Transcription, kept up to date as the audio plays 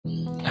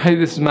Hey,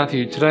 this is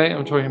Matthew. Today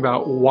I'm talking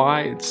about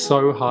why it's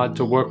so hard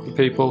to work with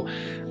people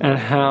and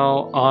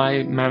how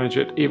I manage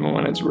it even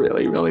when it's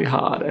really, really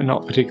hard and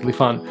not particularly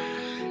fun.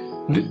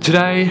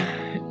 Today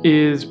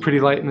is pretty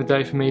late in the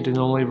day for me to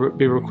normally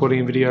be recording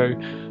a video.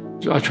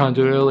 I try and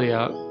do it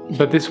earlier,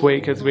 but this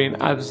week has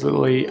been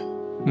absolutely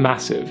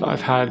massive.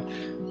 I've had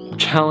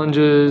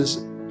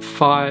challenges,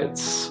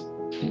 fights,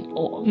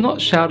 not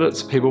shout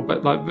outs to people,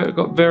 but like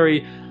got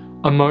very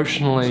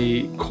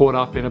emotionally caught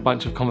up in a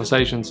bunch of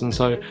conversations, and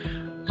so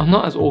I'm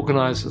not as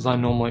organized as I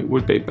normally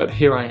would be, but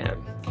here I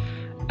am.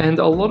 And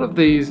a lot of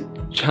these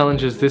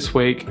challenges this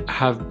week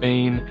have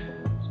been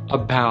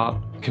about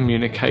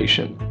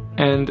communication.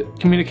 And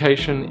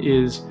communication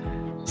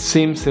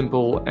seems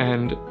simple,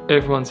 and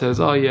everyone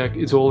says, oh yeah,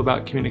 it's all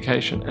about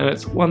communication. And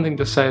it's one thing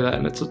to say that,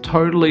 and it's a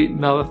totally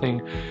another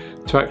thing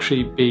to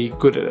actually be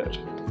good at it.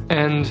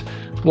 And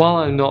while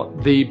I'm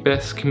not the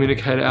best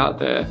communicator out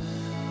there,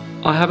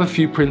 I have a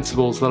few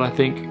principles that I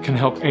think can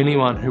help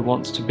anyone who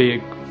wants to be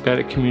a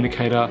better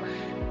communicator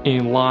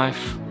in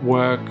life,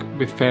 work,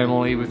 with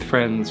family, with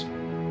friends.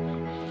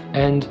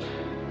 And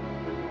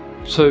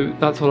so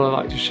that's what I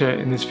like to share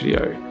in this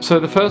video. So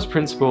the first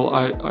principle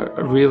I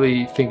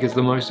really think is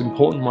the most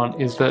important one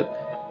is that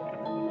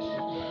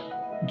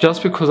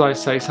just because I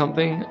say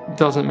something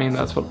doesn't mean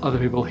that's what other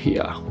people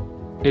hear.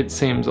 It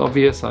seems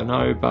obvious, I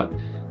know, but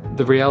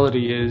the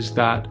reality is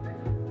that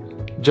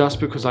just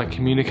because I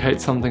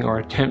communicate something or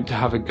attempt to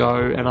have a go,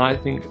 and I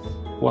think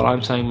what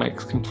I'm saying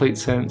makes complete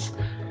sense,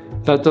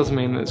 that doesn't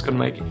mean that it's going to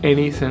make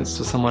any sense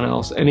to someone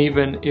else. And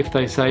even if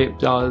they say it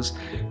does,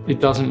 it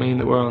doesn't mean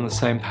that we're on the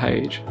same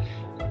page.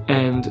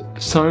 And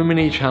so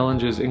many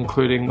challenges,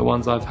 including the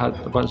ones I've had,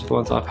 a bunch of the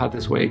ones I've had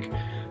this week,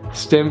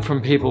 stem from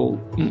people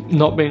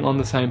not being on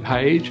the same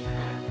page,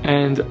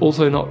 and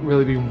also not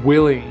really being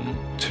willing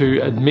to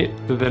admit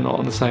that they're not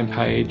on the same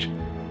page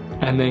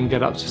and then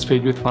get up to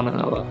speed with one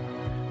another.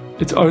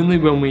 It's only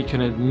when we can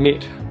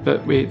admit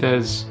that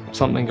there's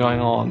something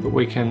going on that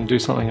we can do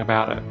something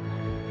about it.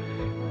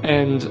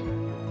 And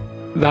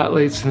that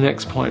leads to the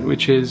next point,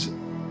 which is,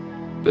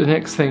 the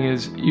next thing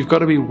is, you've got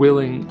to be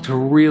willing to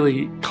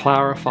really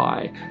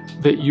clarify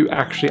that you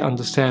actually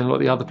understand what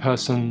the other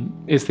person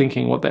is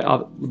thinking, what the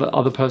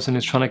other person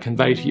is trying to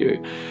convey to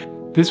you.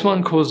 This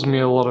one causes me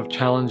a lot of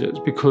challenges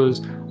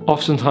because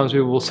oftentimes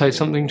people will say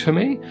something to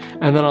me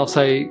and then I'll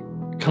say,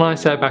 can I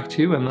say it back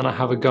to you? And then I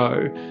have a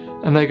go.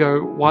 And they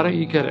go, why don't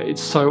you get it?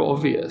 It's so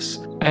obvious.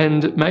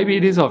 And maybe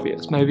it is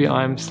obvious, maybe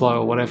I'm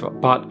slow or whatever,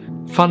 but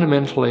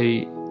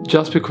fundamentally,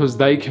 just because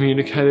they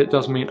communicate it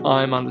doesn't mean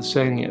I'm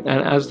understanding it.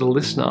 And as the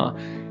listener,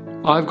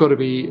 I've got to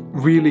be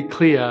really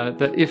clear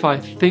that if I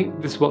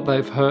think this is what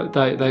they've heard,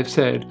 they've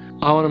said,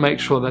 I want to make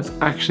sure that's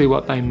actually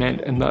what they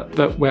meant and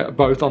that we're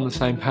both on the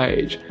same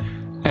page.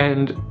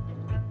 And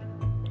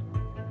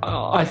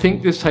I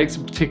think this takes a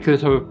particular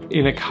type of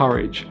inner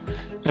courage,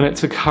 and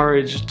it's a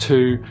courage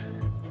to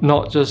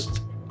not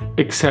just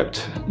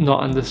accept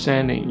not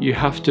understanding. You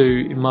have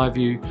to, in my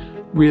view,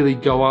 really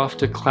go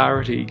after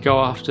clarity,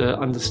 go after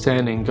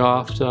understanding, go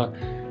after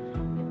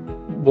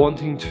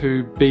wanting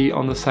to be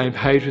on the same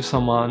page with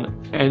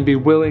someone and be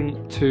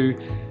willing to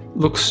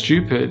look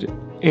stupid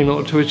in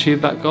order to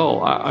achieve that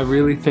goal. I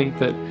really think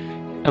that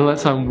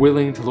unless I'm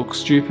willing to look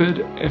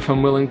stupid, if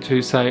I'm willing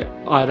to say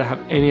I don't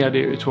have any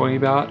idea what you're talking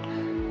about,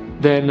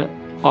 then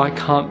I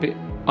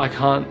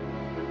can't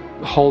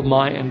hold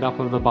my end up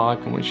of the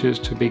bargain, which is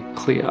to be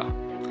clear.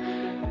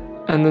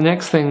 And the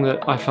next thing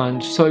that I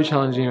find so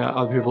challenging about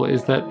other people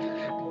is that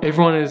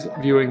everyone is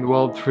viewing the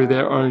world through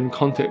their own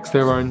context,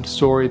 their own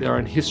story, their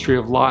own history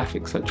of life,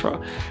 etc.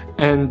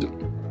 And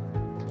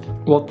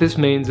what this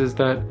means is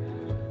that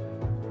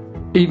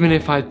even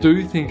if I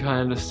do think I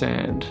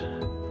understand,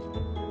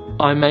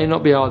 I may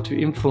not be able to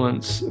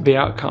influence the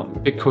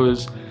outcome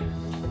because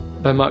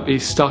they might be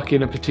stuck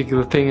in a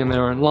particular thing in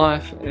their own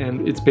life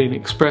and it's been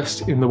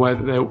expressed in the way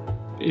that they're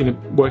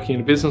working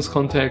in a business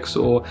context,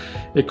 or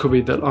it could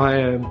be that I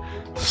am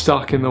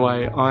stuck in the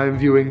way I'm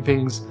viewing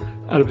things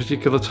at a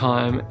particular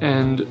time.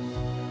 And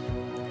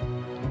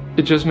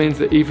it just means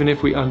that even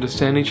if we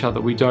understand each other,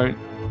 we don't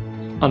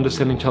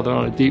understand each other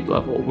on a deep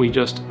level. We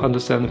just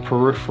understand the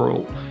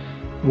peripheral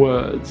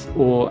words,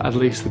 or at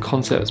least the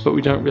concepts, but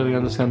we don't really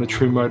understand the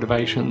true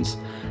motivations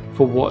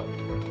for what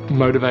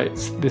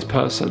motivates this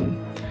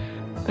person.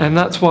 And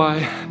that's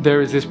why there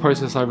is this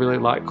process I really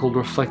like called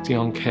reflecting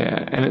on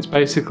care. And it's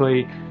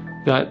basically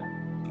that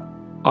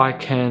I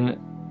can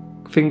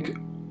think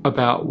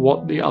about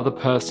what the other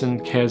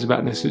person cares about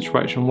in this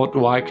situation. What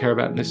do I care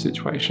about in this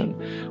situation?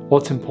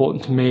 What's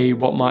important to me?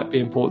 What might be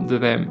important to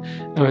them?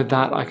 And with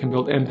that, I can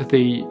build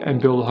empathy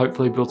and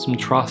hopefully build some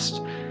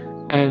trust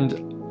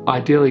and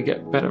ideally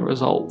get better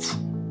results.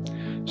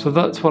 So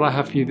that's what I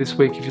have for you this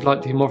week. If you'd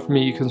like to hear more from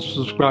me, you can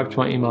subscribe to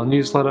my email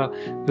newsletter.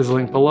 There's a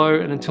link below,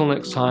 and until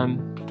next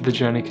time, the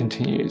journey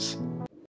continues.